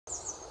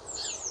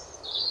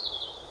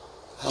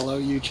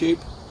Hello YouTube,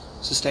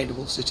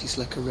 Sustainable City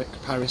Slicker Rick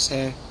Paris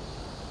here.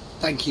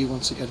 Thank you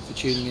once again for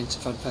tuning in to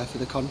Fanfare for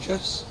the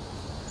Conscious.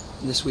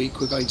 And this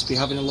week we're going to be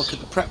having a look at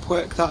the prep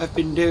work that I've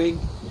been doing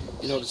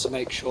in order to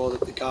make sure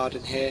that the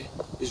garden here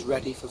is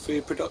ready for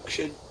food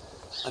production,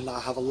 and that I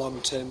have a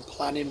long-term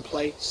plan in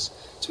place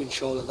to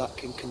ensure that that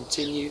can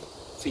continue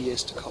for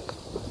years to come.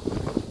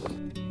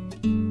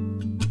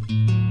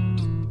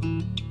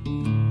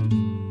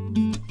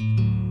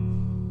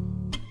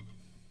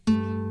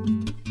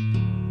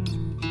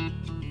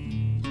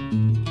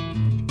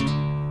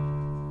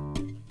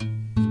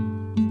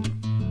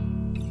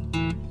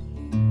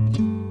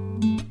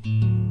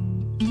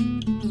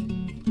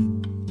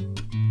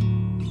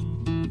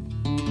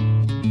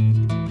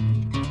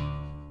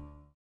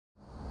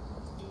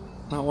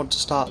 I want to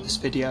start this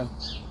video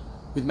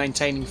with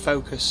maintaining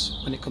focus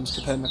when it comes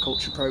to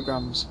permaculture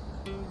programs.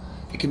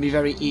 It can be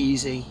very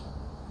easy,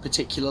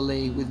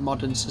 particularly with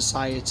modern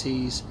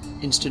society's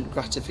instant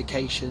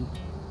gratification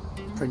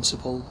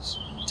principles,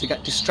 to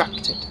get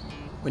distracted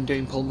when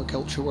doing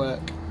permaculture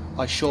work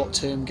by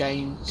short-term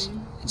gains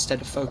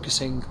instead of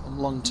focusing on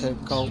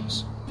long-term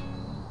goals.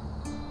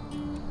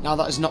 Now,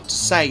 that is not to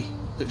say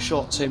that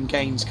short-term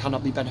gains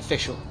cannot be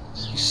beneficial.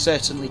 They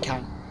certainly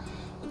can,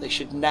 but they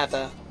should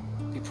never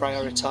be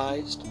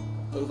prioritised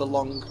over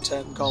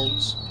long-term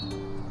goals.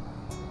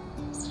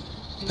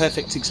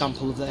 Perfect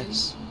example of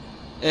this: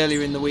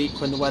 earlier in the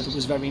week when the weather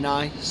was very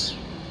nice,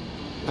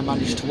 I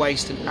managed to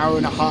waste an hour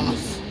and a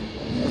half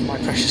of my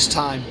precious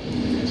time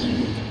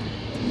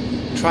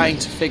trying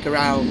to figure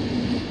out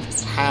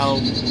how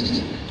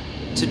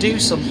to do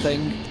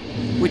something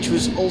which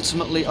was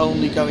ultimately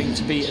only going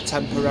to be a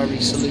temporary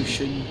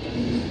solution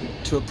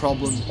to a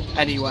problem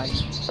anyway,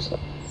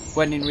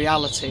 when in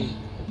reality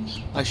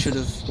I should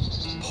have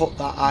put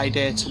that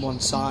idea to one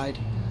side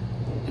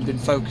and been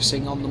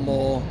focusing on the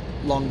more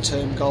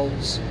long-term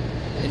goals,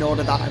 in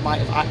order that I might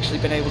have actually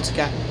been able to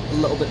get a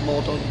little bit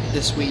more done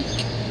this week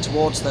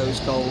towards those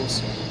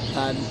goals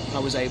than I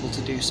was able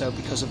to do so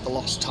because of the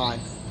lost time.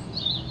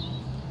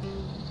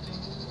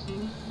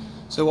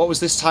 So what was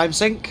this time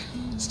sink?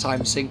 This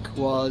time sink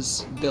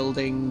was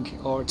building,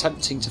 or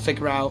attempting to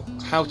figure out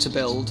how to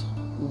build,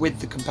 with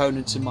the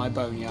components in my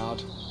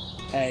boneyard,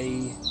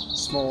 a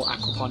small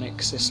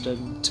aquaponic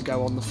system to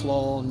go on the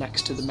floor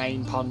next to the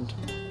main pond.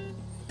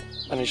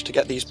 Managed to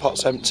get these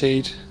pots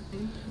emptied,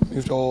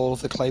 moved all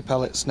of the clay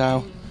pellets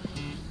now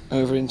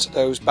over into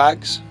those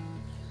bags.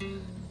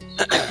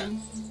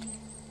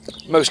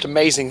 Most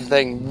amazing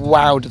thing,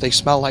 wow, do they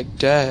smell like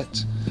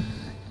dirt.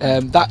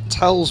 That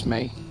tells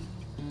me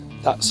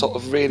that sort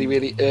of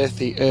really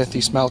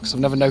earthy smell, because I've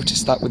never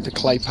noticed that with the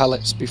clay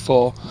pellets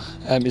before,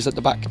 is that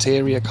the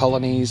bacteria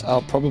colonies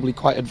are probably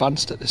quite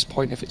advanced at this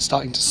point. If it's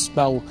starting to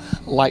smell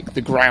like the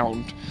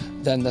ground,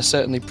 then they're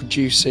certainly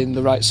producing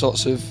the right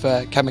sorts of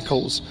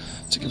chemicals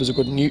to give us a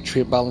good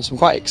nutrient balance. I'm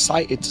quite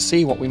excited to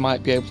see what we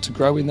might be able to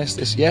grow in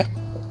this year.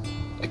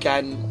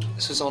 Again,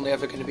 this is only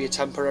ever going to be a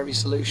temporary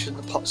solution.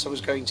 The pots I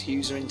was going to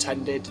use are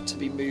intended to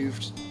be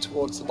moved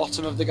towards the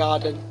bottom of the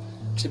garden,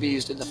 to be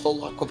used in the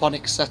full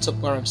aquaponics setup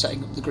where I'm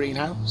setting up the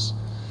greenhouse.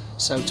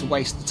 So to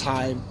waste the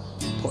time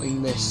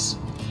putting this,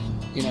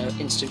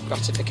 instant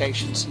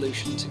gratification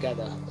solution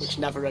together, which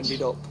never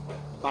ended up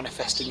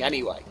manifesting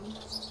anyway,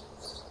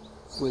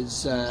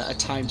 was a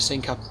time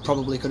sink I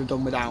probably could have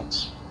done without.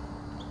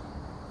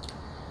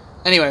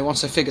 Anyway,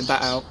 once I figured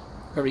that out,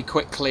 very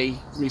quickly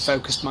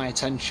refocused my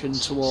attention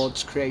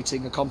towards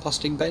creating a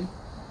composting bin.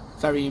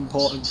 Very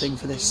important thing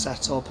for this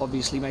setup,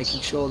 obviously making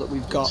sure that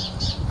we've got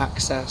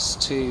access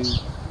to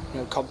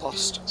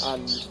compost,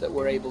 and that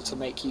we're able to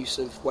make use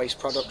of waste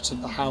products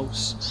of the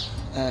house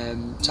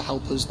to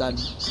help us then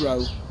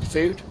grow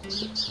food.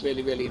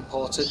 Really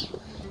important.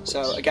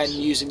 So again,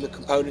 using the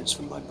components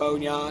from my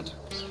boneyard,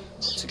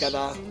 put together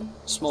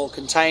a small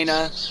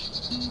container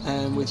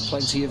with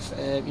plenty of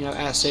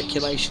air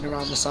circulation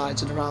around the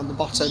sides and around the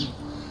bottom,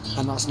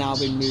 and that's now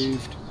been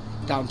moved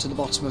down to the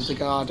bottom of the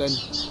garden,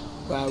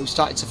 where we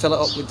started to fill it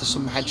up with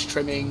some hedge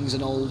trimmings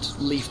and old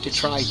leaf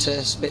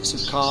detritus, bits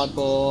of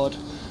cardboard,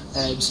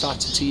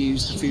 started to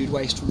use the food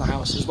waste from the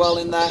house as well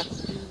in there.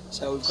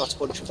 So we've got a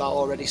bunch of that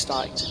already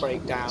starting to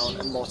break down,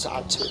 and more to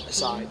add to it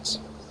besides.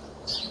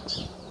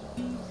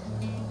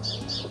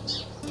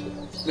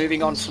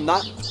 Moving on from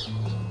that,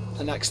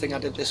 the next thing I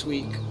did this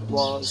week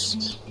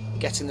was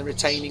getting the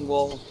retaining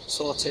wall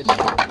sorted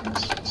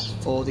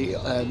for the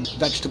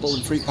vegetable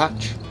and fruit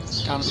patch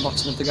down at the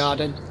bottom of the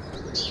garden.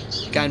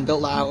 Again,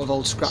 built that out of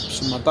old scraps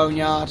from my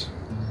boneyard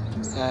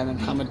and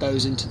hammered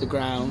those into the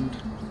ground.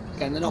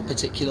 Again, they're not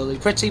particularly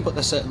pretty, but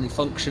they're certainly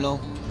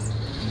functional.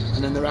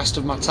 And then the rest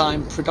of my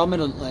time,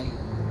 predominantly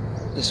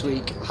this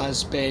week,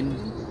 has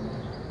been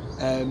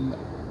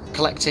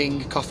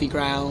collecting coffee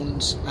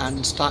grounds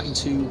and starting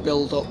to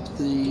build up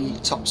the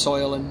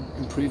topsoil and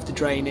improve the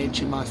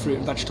drainage in my fruit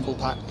and vegetable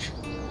patch.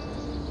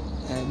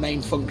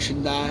 Main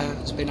function there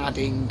has been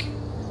adding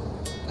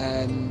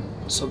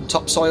some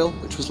topsoil,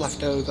 which was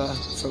left over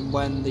from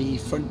when the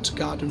front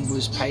garden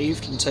was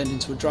paved and turned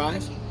into a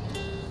drive.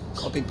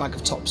 got a big bag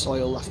of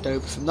topsoil left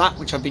over from that,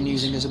 which I've been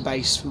using as a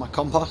base for my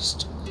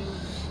compost.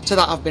 To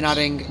that I've been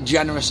adding a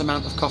generous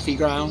amount of coffee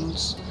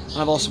grounds, and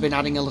I've also been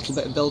adding a little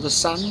bit of builder's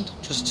sand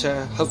just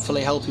to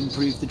hopefully help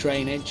improve the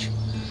drainage.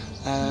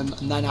 And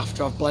then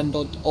after I've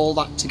blended all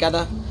that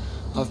together,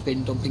 I've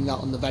been dumping that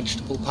on the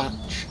vegetable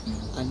patch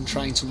and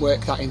trying to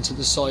work that into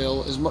the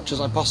soil as much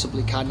as I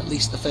possibly can, at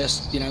least the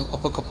first,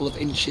 upper couple of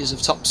inches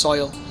of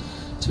topsoil,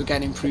 to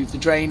again improve the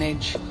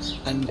drainage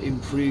and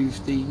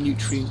improve the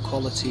nutrient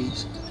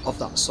qualities of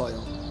that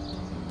soil.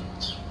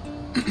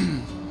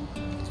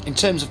 In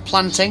terms of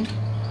planting,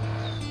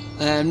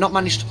 not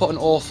managed to put an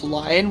awful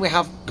lot in. We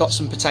have got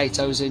some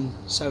potatoes in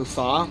so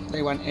far.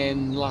 They went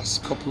in the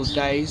last couple of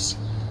days.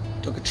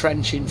 Dug a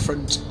trench in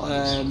front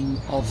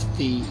of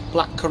the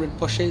blackcurrant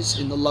bushes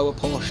in the lower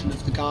portion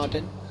of the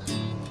garden,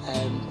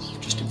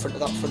 just in front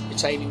of that front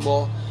retaining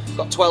wall. We've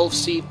got 12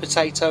 seed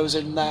potatoes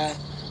in there.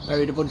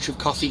 Buried a bunch of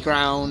coffee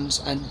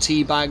grounds and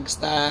tea bags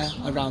there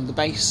around the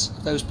base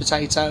of those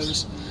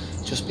potatoes,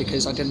 just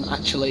because I didn't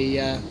actually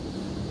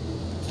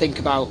think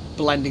about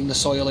blending the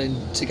soil in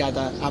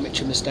together.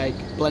 Amateur mistake,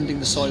 blending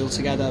the soil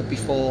together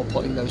before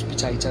putting those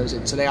potatoes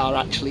in, so they are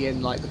actually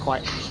in like the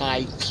quite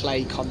high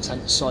clay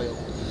content soil.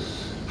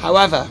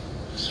 However,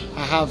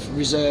 I have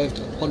reserved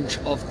a bunch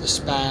of the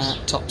spare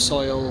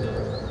topsoil,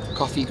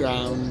 coffee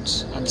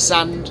grounds and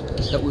sand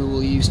that we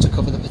will use to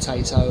cover the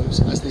potatoes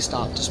as they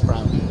start to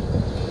sprout.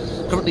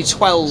 Currently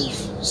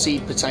 12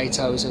 seed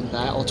potatoes in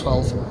there, or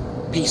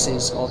 12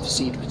 pieces of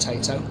seed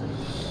potato.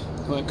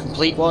 They weren't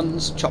complete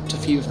ones, chopped a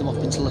few of them up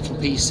into little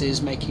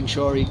pieces, making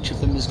sure each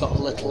of them has got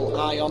a little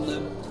eye on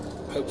them.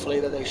 Hopefully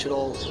that they should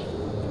all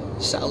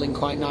settle in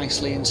quite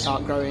nicely and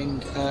start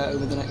growing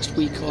over the next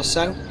week or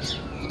so.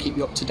 I'll keep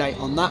you up to date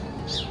on that.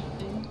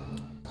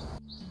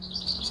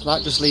 So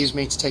that just leaves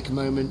me to take a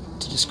moment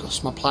to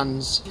discuss my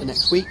plans for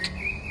next week.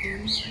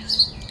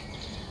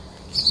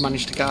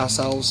 Managed to get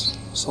ourselves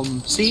some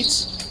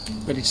seeds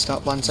ready to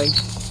start planting.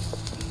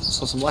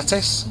 So some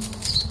lettuce,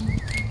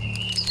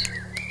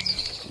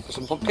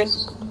 some pumpkin,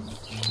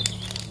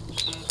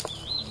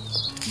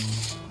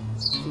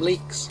 some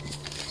leeks,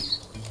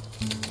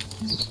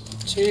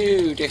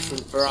 2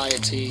 different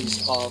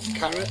varieties of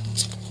carrot,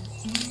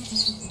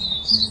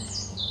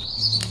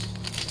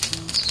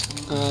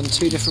 and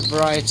 2 different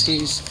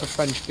varieties of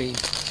French bean.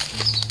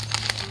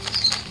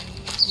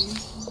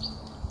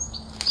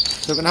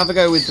 So we're going to have a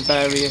go with the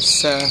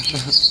various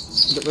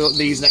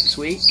these next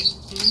week.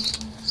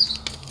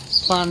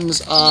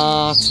 Plans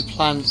are to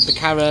plant the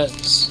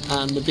carrots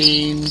and the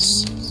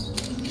beans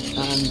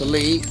and the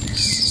leeks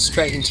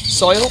straight into the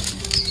soil.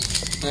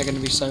 They're going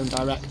to be sown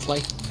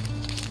directly.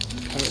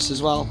 Carrots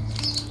as well.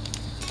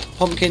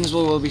 Pumpkins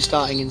will be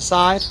starting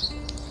inside,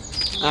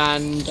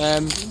 and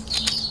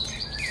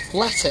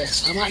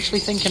lettuce. I'm actually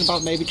thinking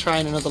about maybe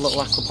trying another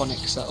little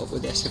aquaponics setup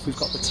with this if we've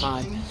got the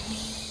time.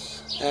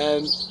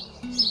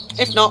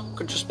 If not,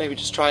 could maybe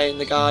just try it in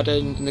the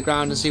garden, in the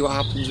ground, and see what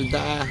happens with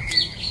there.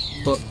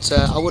 But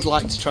I would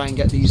like to try and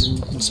get these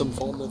in some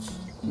form of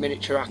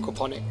miniature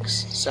aquaponics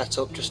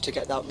setup, just to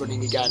get that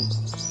running again,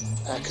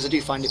 because I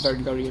do find it very,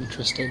 very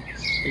interesting.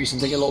 Maybe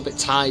something a little bit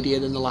tidier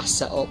than the last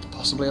setup,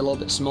 possibly a little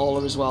bit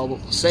smaller as well, but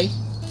we'll see.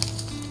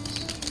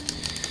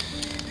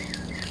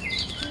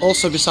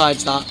 Also,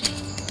 besides that,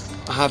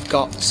 I have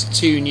got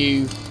 2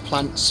 new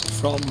plants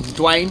from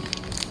Duane,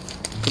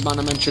 the man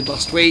I mentioned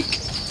last week.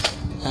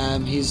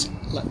 He's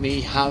let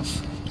me have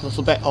a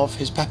little bit of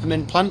his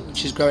peppermint plant,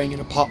 which is growing in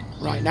a pot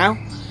right now.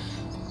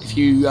 If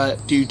you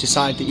do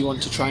decide that you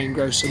want to try and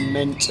grow some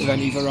mint of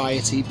any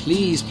variety,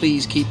 please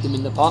keep them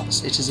in the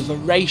pots. It is a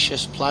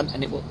voracious plant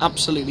and it will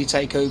absolutely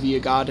take over your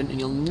garden, and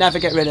you'll never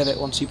get rid of it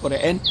once you put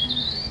it in.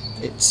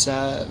 It's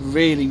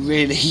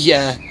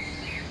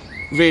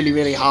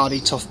really hardy,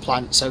 tough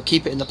plant, so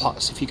keep it in the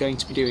pots if you're going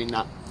to be doing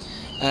that.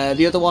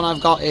 The other one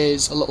I've got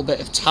is a little bit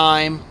of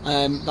thyme.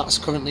 That's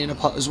currently in a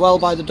pot as well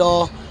by the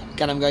door.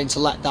 Again, I'm going to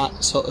let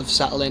that sort of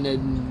settle in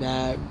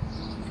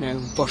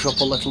and bush up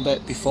a little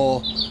bit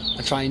before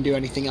I try and do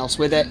anything else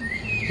with it.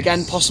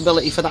 Again,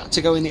 possibility for that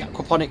to go in the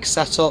aquaponics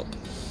setup.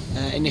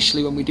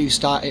 Initially, when we do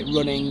start it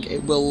running,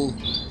 it will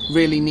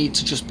really need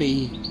to just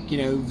be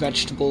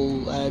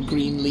vegetable,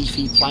 green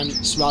leafy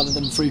plants rather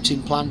than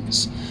fruiting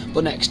plants.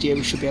 But next year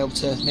we should be able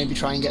to maybe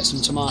try and get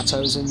some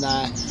tomatoes in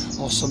there,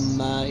 or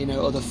some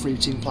other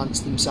fruiting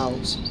plants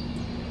themselves.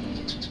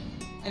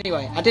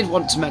 Anyway, I did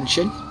want to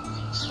mention,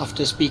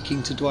 after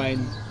speaking to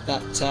Duane,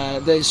 that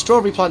the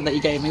strawberry plant that he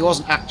gave me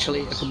wasn't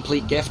actually a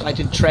complete gift. I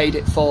did trade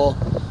it for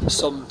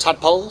some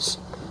tadpoles,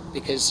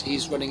 because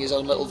he's running his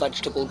own little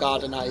vegetable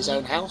garden at his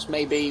own house.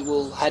 Maybe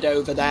we'll head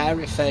over there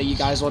if you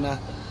guys want to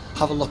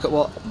have a look at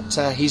what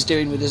he's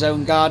doing with his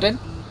own garden.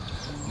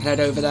 Head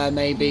over there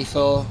maybe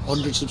for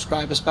 100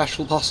 subscriber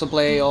special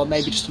possibly, or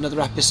maybe just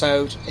another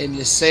episode in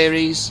this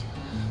series.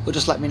 But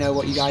just let me know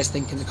what you guys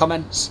think in the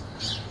comments.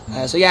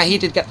 So yeah, he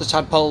did get the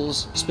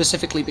tadpoles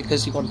specifically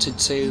because he wanted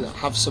to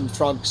have some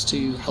frogs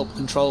to help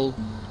control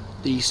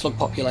the slug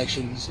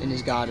populations in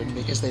his garden,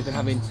 because they've been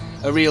having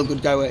a real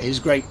good go at his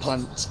grape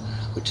plants,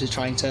 which is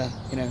trying to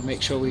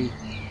make sure we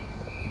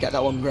get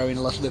that one growing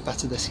a little bit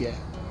better this year.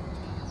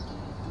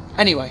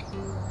 Anyway,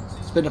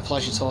 it's been a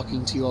pleasure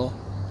talking to you all.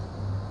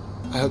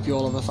 I hope you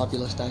all have a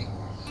fabulous day.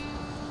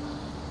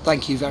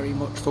 Thank you very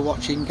much for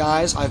watching,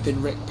 guys. I've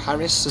been Rick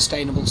Paris,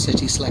 Sustainable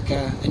City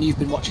Slicker, and you've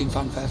been watching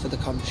Fanfare for the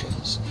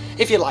Conscious.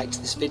 If you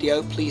liked this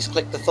video, please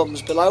click the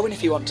thumbs below, and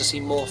if you want to see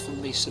more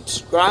from me,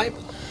 subscribe.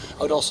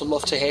 I would also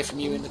love to hear from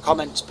you in the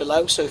comments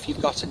below, so if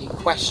you've got any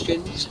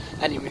questions,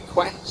 any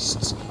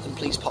requests, then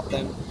please pop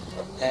them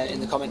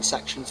in the comments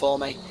section for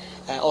me.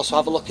 Also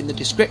have a look in the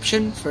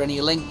description for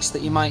any links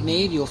that you might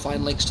need. You'll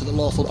find links to the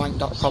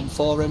lawfulbank.com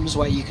forums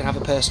where you can have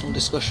a personal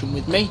discussion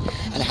with me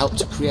and help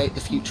to create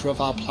the future of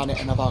our planet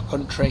and of our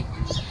country.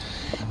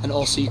 And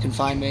also you can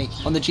find me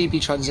on the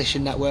GB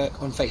Transition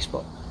Network on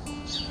Facebook.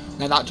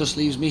 Now that just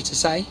leaves me to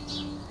say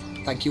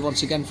thank you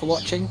once again for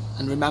watching,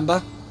 and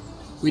remember,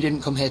 we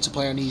didn't come here to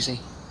play on easy.